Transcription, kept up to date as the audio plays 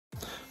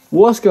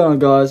What's going on,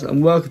 guys,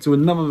 and welcome to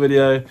another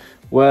video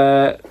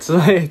where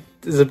today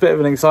is a bit of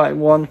an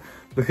exciting one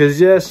because,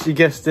 yes, you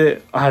guessed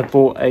it, I had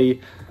bought a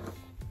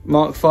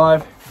Mark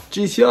 5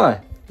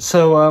 GTI.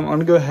 So I'm going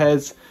to go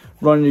ahead,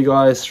 run you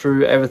guys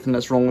through everything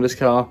that's wrong with this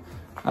car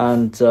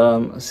and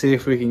see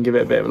if we can give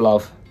it a bit of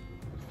love.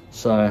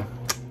 So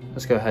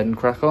let's go ahead and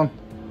crack on.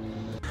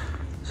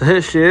 So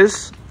here she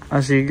is,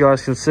 as you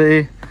guys can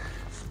see.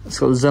 It's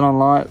got the xenon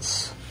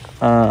lights,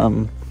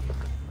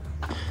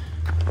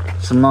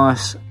 some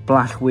nice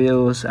black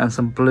wheels and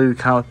some blue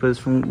calipers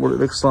from what it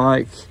looks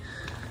like.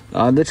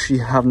 I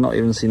literally have not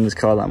even seen this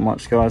car that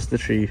much, guys.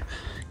 Literally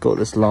got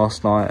this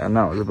last night and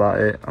that was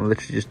about it. I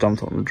literally just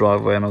dumped it on the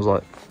driveway and I was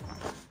like,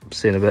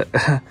 see you in a bit.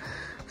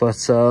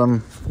 But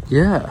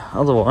yeah,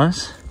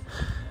 otherwise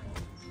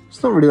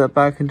it's not really that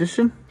bad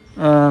condition.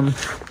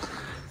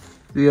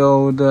 The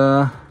old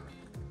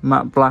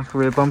matte black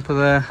rear bumper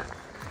there.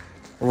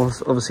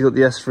 Obviously got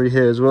the S3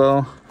 here as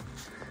well.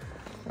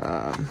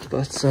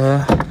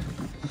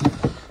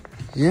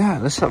 Yeah,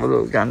 let's have a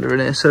little gander in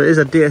it. So it is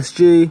a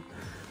DSG.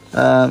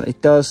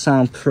 It does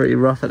sound pretty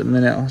rough at the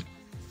minute. I'll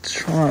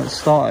try and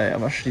start it.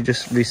 I've actually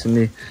just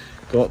recently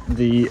got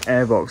the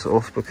airbox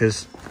off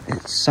because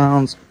it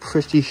sounds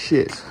pretty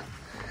shit,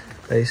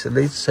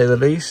 basically, to say the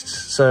least.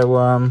 So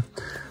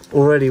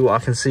already what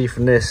I can see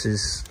from this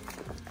is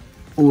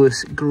all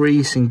this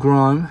grease and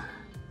grime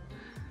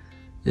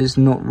is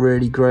not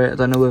really great. I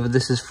don't know whether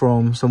this is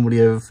from somebody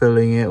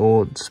overfilling it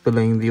or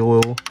spilling the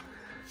oil,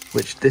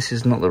 which this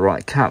is not the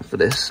right cap for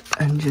this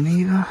engine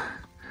either.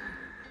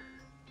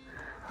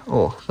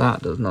 Oh,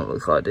 that does not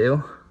look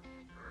ideal.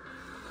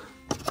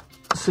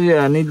 So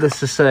yeah, needless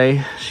to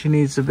say, she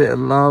needs a bit of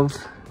love.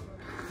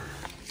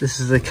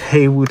 This is the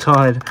cable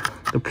tied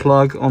the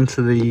plug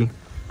onto the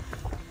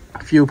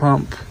fuel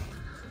pump.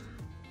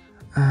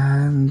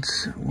 And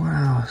what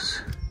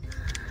else?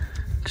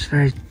 Just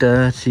very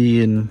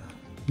dirty and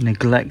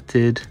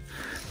neglected.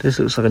 This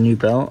looks like a new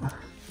belt.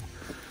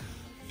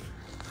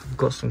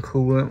 Got some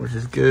coolant, which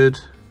is good.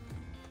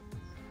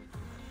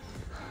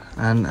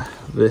 And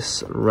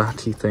this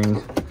ratty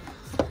thing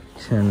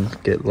can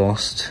get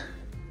lost.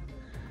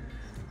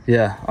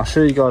 Yeah, I'll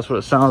show you guys what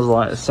it sounds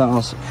like. It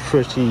sounds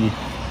pretty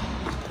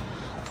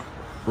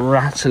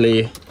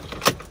rattly.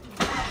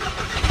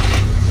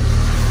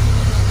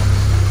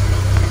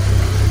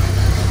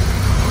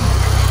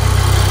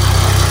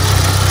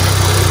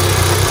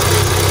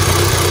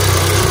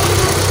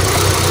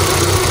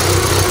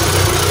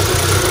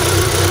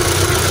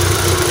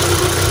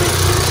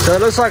 So it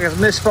looks like it's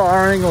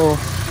misfiring or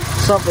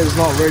something's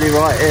not really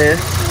right here.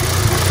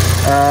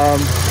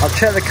 I've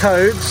checked the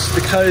codes.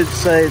 The codes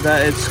say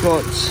that it's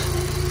got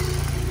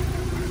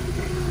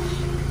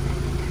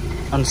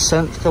a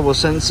couple of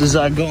sensors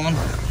that are gone.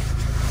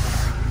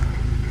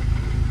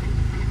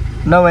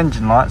 No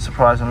engine light,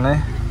 surprisingly.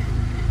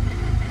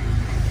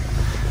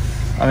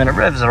 I mean, it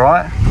revs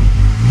alright.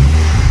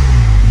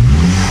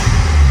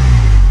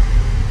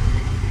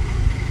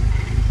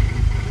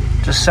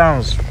 Just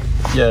sounds,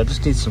 yeah,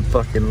 just needs some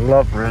fucking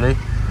love, really.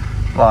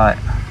 Like,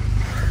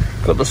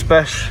 got the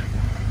special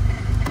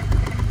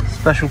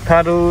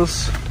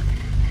paddles,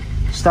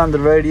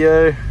 standard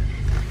radio,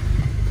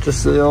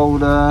 just the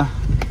old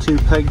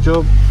 2-peg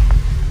job.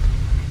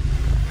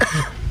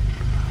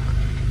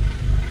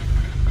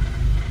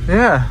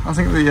 Yeah, I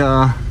think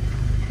the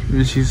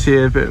as you see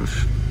a bit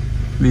of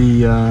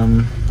the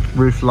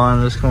roof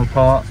liner has come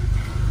apart.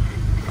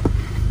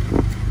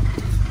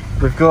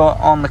 We've got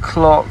on the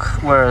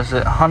clock, where is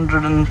it,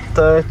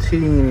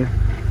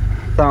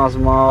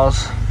 113,000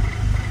 miles.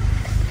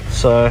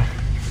 So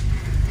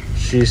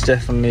she's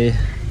definitely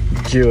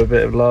due a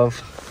bit of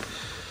love.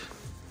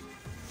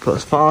 But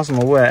as far as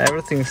I'm aware,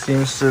 everything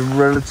seems to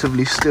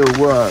relatively still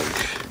work.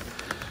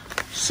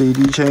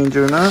 CD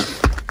changer and that.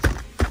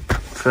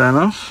 Fair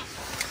enough.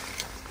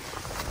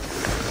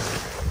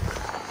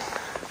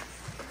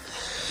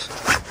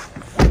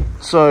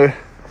 So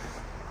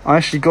I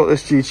actually got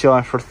this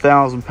GTI for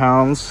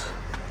 £1,000.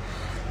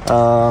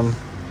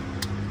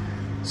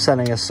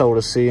 Selling a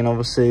sold C, and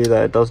obviously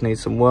that it does need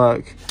some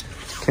work.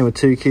 Came with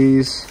 2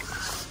 keys,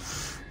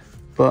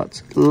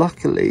 but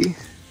luckily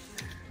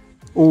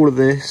all of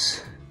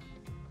this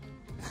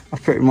I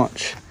pretty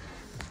much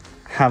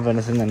have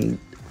anything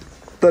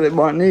that it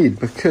might need,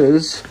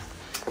 because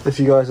if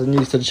you guys are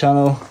new to the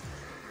channel,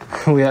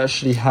 we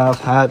actually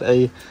have had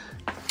a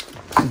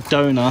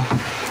donor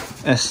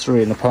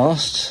S3 in the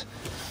past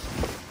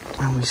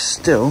and we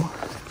still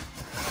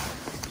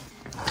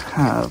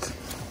have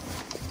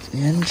the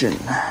engine.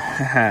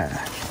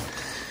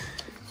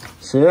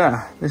 So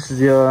yeah, this is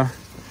the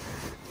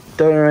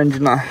donor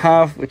engine that I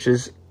have, which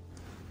is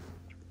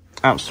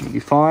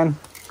absolutely fine,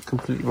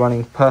 completely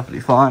running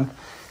perfectly fine.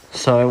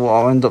 So what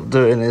I'll end up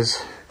doing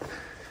is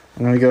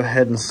I'm going to go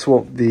ahead and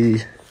swap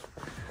the,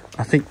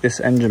 I think this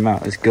engine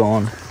mount is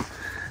gone.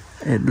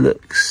 It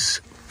looks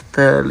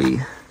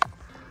fairly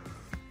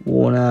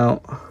worn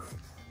out.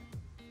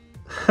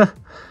 I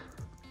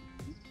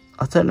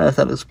don't know if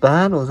that looks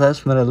bad or if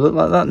that's meant to look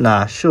like that.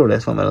 Nah, surely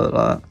it's not meant to look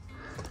like that.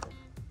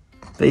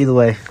 But either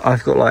way,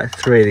 I've got like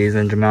 3 of these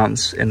engine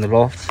mounts in the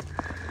loft.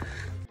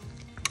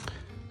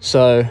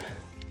 So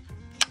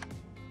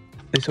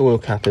this oil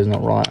cap is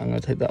not right. I'm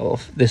going to take that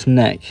off. This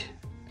neck,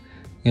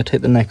 I'm going to take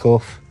the neck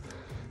off.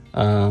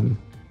 Probably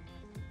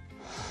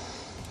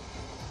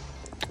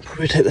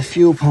take the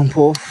fuel pump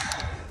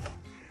off.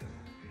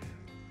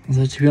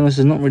 Although to be honest,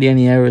 there's not really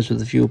any errors with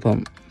the fuel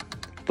pump.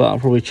 But I'll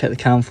probably check the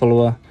cam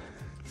follower,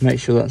 make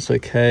sure that's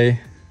okay.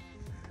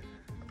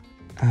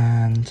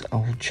 And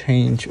I'll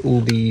change all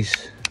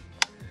these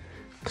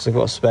because I've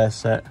got a spare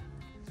set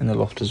in the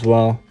loft as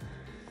well.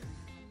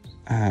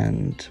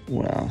 And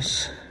what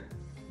else?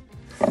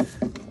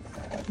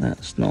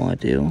 That's not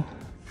ideal.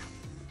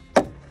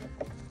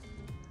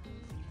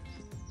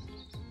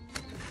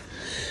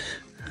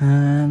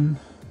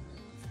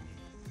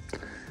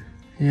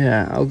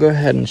 Yeah, I'll go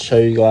ahead and show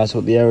you guys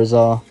what the errors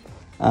are,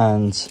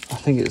 and I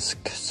think it's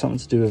something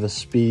to do with a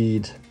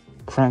speed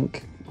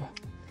crank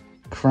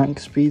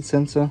speed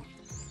sensor.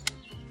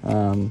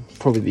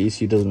 Probably the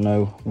ECU doesn't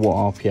know what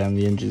RPM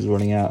the engine is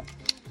running at,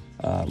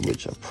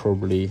 which I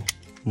probably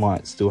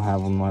might still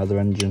have on my other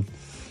engine.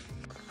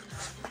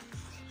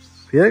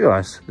 But yeah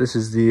guys, this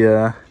is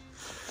the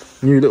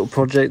new little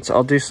project.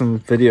 I'll do some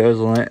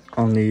videos on it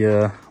on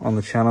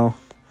the channel.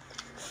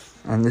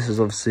 And this is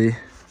obviously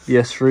the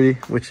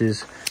S3, which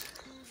is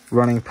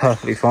running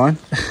perfectly fine.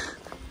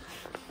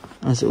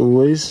 As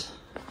always.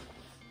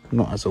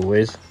 Not as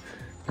always.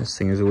 This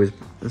thing is always,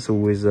 it's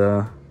always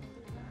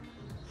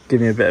give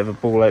me a bit of a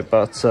ball ache,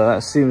 but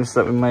it seems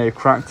that we may have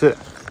cracked it.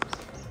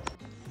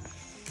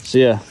 So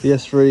yeah, the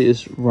S3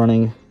 is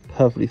running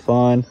perfectly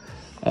fine.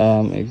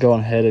 I've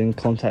gone ahead and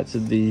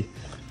contacted the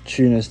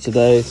tuners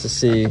today to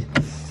see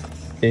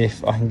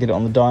if I can get it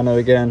on the dyno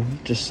again,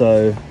 just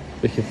so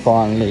we can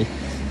finally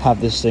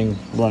have this thing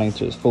running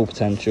to its full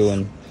potential,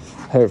 and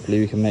hopefully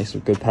we can make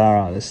some good power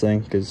out of this thing,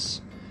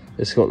 because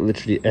it's got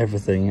literally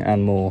everything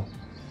and more,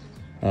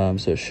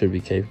 so it should be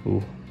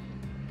capable.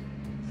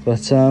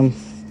 But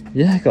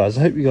yeah guys,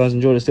 I hope you guys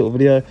enjoyed this little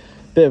video.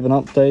 Bit of an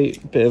update,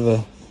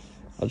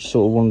 I just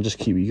sort of want to just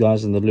keep you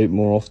guys in the loop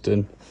more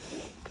often,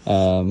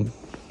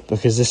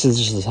 because this is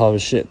just the type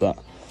of shit that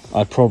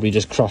I'd probably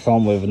just crack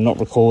on with and not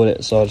record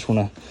it, so I just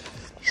want to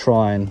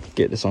try and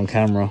get this on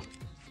camera.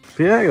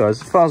 But yeah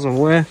guys, as far as I'm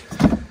aware,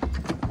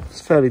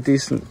 it's fairly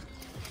decent.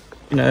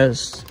 You know,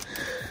 it's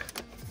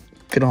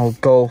good old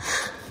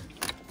Golf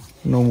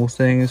normal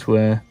things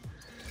where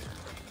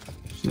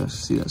you guys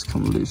see that's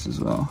come loose as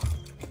well,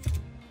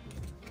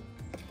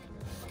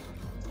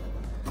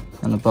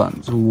 and the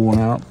buttons are worn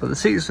out, but the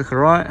seats look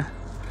alright.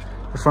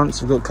 The fronts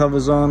have got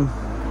covers on,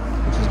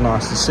 which is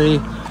nice to see.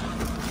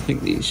 I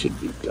think these should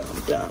be going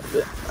down a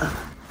bit.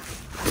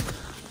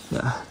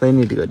 Yeah, they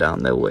need to go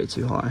down, they're way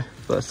too high.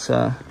 But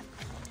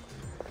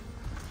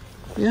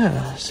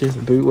yeah, let's see if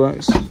the boot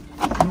works.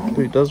 The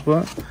boot does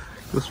work.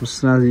 Got some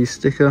snazzy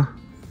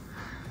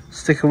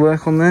sticker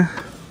work on there.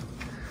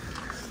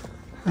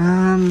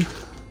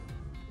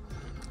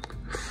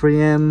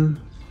 3M,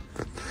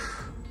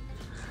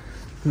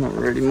 not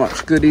really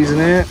much goodies in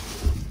here.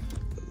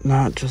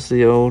 Not just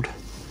the old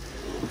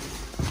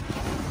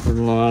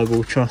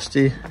reliable,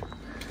 trusty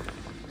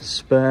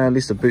spare. At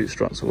least the boot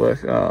struts will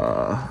work.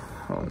 I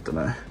don't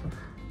know,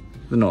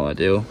 they're not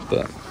ideal,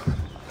 but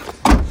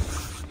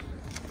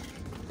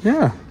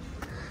yeah,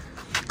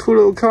 cool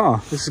little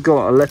car. This has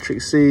got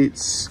electric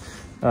seats.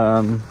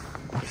 I'll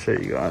show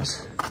you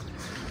guys.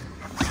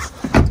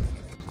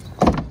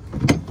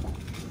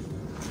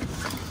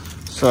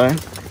 So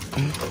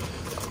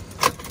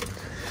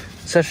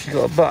it's actually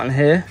got a button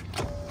here.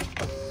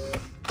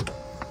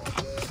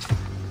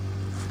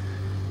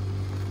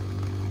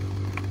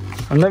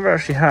 I've never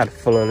actually had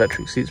full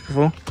electric seats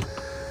before,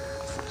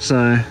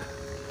 so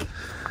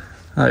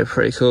that'd be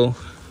pretty cool.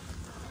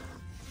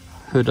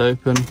 Hood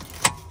open.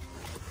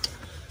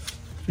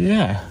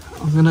 Yeah,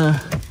 I'm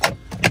gonna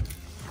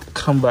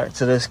come back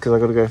to this because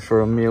I've got to go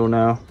for a meal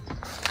now.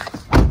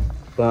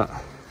 But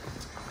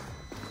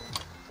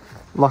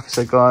like I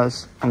said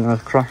guys, I'm gonna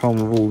crack on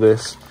with all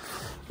this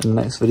in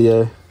the next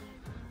video.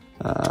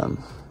 I'm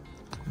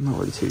not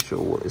really too sure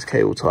what this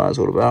cable tie is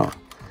all about.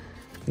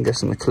 I'm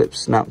guessing the clip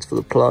snapped for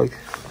the plug.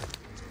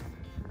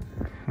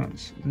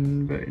 That's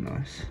very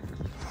nice.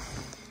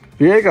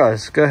 But yeah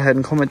guys, go ahead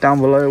and comment down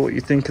below what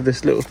you think of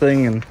this little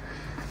thing, and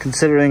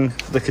considering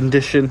the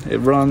condition it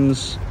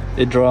runs,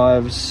 it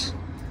drives,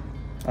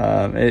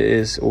 it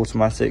is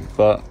automatic,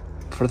 but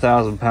for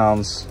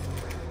 £1,000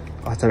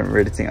 I don't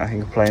really think I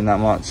can complain that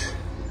much.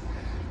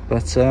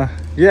 But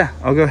yeah,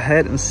 I'll go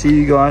ahead and see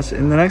you guys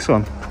in the next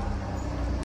one.